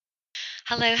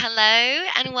Hello, hello,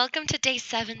 and welcome to day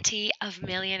 70 of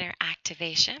Millionaire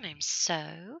Activation. I'm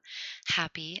so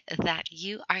happy that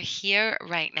you are here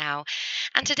right now.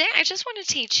 And today I just want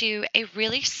to teach you a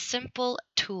really simple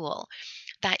tool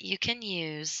that you can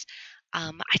use.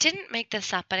 I didn't make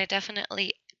this up, but I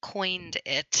definitely coined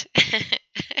it.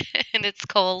 And it's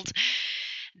called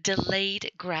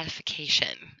delayed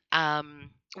gratification. I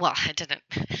didn't.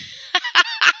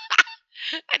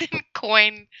 I didn't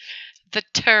coin the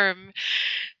term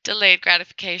delayed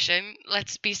gratification.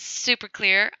 Let's be super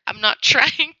clear. I'm not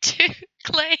trying to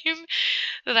claim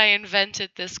that I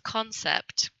invented this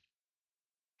concept.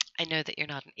 I know that you're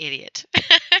not an idiot.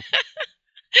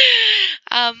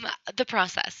 um, the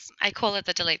process. I call it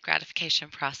the delayed gratification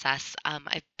process.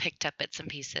 I picked up bits and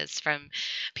pieces from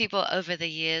people over the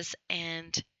years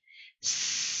and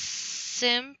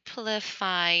simplified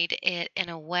it in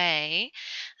a way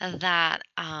that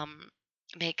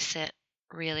makes it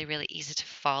really, really easy to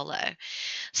follow.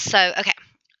 So, okay,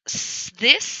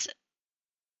 this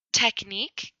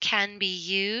technique can be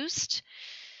used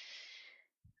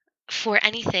for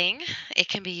anything. It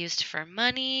can be used for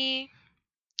money.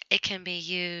 It can be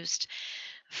used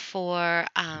for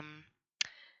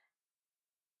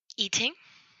eating,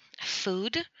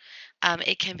 food.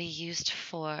 It can be used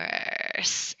for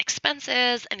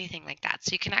expenses, anything like that.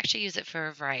 So you can actually use it for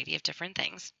a variety of different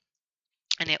things.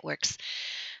 And it works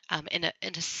in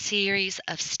a series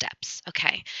of steps.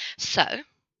 Okay, so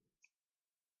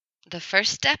the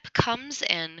first step comes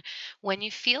in when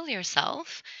you feel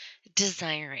yourself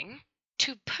desiring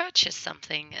to purchase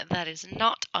something that is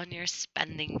not on your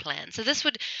spending plan. So this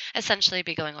would essentially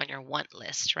be going on your want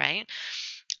list, right?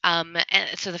 And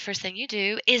so the first thing you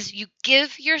do is you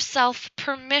give yourself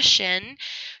permission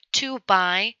to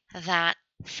buy that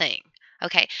thing.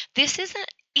 Okay, this is an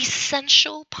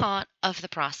essential part of the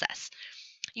process.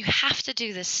 You have to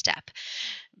do this step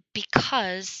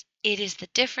because it is the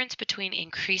difference between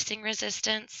increasing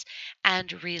resistance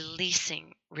and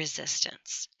releasing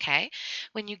resistance. Okay?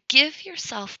 When you give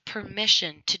yourself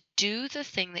permission to do the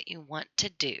thing that you want to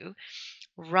do,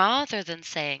 rather than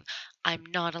saying, I'm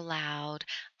not allowed,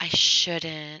 I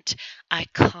shouldn't, I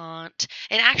can't.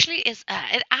 It actually is,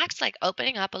 it acts like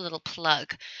opening up a little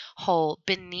plug hole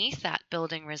beneath that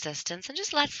building resistance and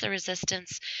just lets the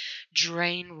resistance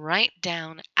drain right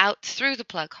down out through the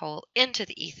plug hole into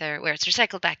the ether where it's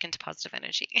recycled back into positive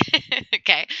energy.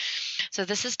 Okay, so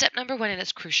this is step number one and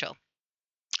it's crucial.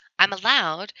 I'm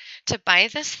allowed to buy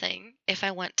this thing if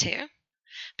I want to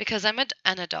because I'm an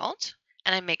adult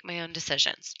and I make my own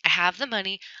decisions. I have the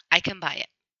money, I can buy it.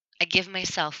 I give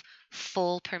myself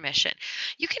full permission.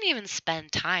 You can even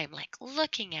spend time like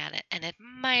looking at it and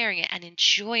admiring it and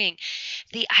enjoying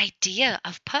the idea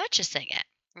of purchasing it.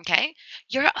 Okay?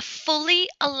 You're fully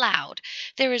allowed.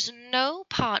 There is no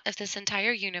part of this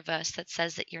entire universe that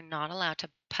says that you're not allowed to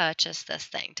purchase this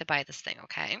thing, to buy this thing,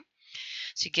 okay?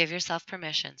 So you give yourself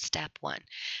permission, step one.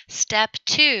 Step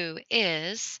two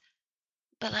is,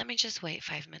 but let me just wait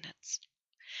 5 minutes.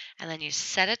 And then you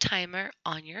set a timer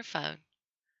on your phone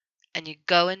and you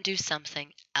go and do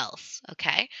something else,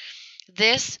 okay?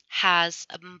 This has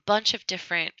a bunch of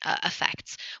different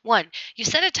effects. One, you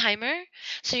set a timer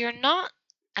so you're not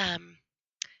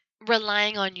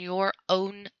relying on your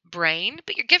own brain,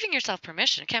 but you're giving yourself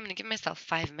permission. Okay, I'm going to give myself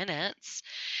 5 minutes.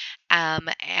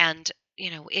 And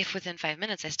if within 5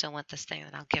 minutes I still want this thing,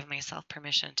 then I'll give myself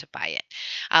permission to buy it.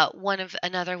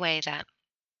 Another way that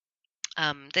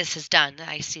this is done,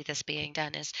 I see this being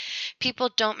done, is people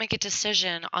don't make a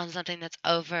decision on something that's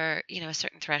over, a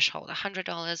certain threshold, $100,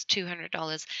 $200,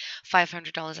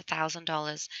 $500,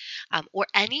 $1,000, or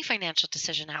any financial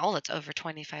decision at all that's over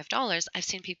 $25. I've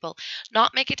seen people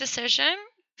not make a decision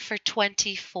for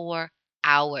 24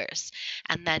 hours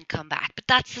and then come back. But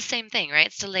that's the same thing, right?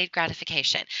 It's delayed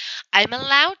gratification. I'm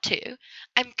allowed to.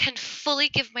 I can fully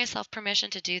give myself permission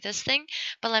to do this thing,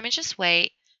 but let me just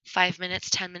wait 5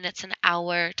 minutes, 10 minutes, an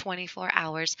hour, 24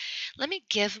 hours. Let me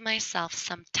give myself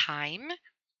some time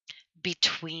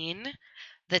between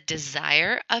the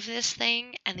desire of this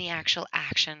thing and the actual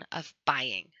action of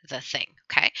buying the thing.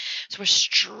 Okay. So we're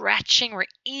stretching, we're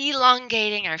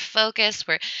elongating our focus,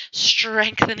 we're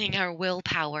strengthening our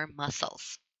willpower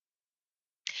muscles.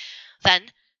 Then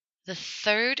the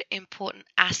third important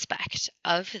aspect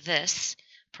of this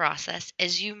process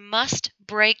is you must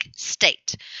break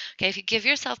state. Okay, if you give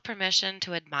yourself permission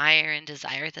to admire and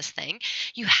desire this thing,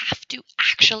 you have to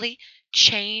actually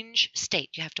change state.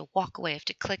 You have to walk away, you have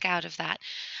to click out of that.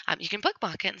 You can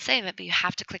bookmark it and save it, but you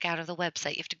have to click out of the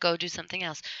website. You have to go do something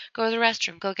else. Go to the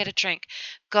restroom, go get a drink,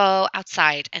 go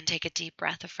outside and take a deep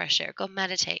breath of fresh air. Go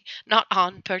meditate, not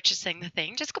on purchasing the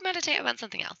thing, just go meditate about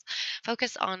something else.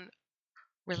 Focus on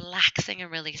relaxing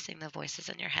and releasing the voices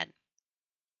in your head.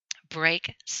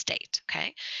 Break state,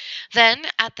 okay? Then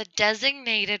at the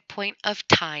designated point of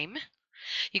time,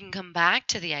 you can come back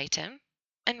to the item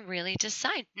and really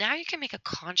decide. Now you can make a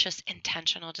conscious,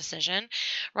 intentional decision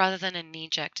rather than a knee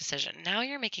jerk decision. Now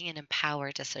you're making an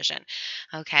empowered decision,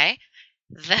 okay?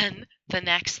 Then the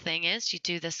next thing is you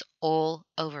do this all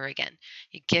over again.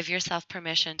 You give yourself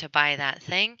permission to buy that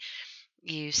thing.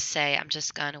 You say, I'm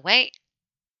just going to wait.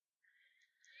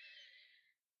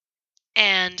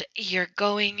 And you're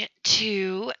going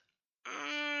to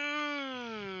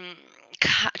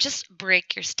just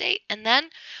break your state. And then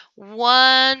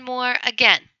one more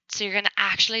again. So you're going to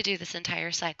actually do this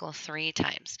entire cycle 3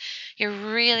 times. You're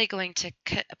really going to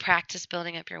practice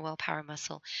building up your willpower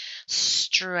muscle,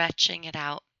 stretching it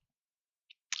out,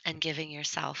 and giving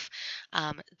yourself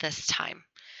this time.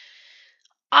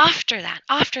 After that,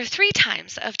 after 3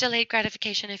 times of delayed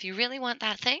gratification, if you really want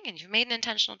that thing and you've made an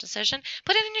intentional decision,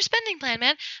 put it in your spending plan,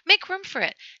 man. Make room for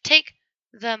it. Take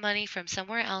the money from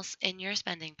somewhere else in your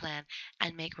spending plan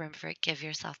and make room for it. Give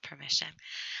yourself permission.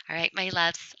 All right, my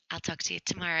loves, I'll talk to you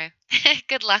tomorrow.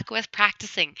 Good luck with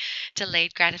practicing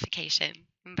delayed gratification.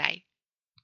 Bye.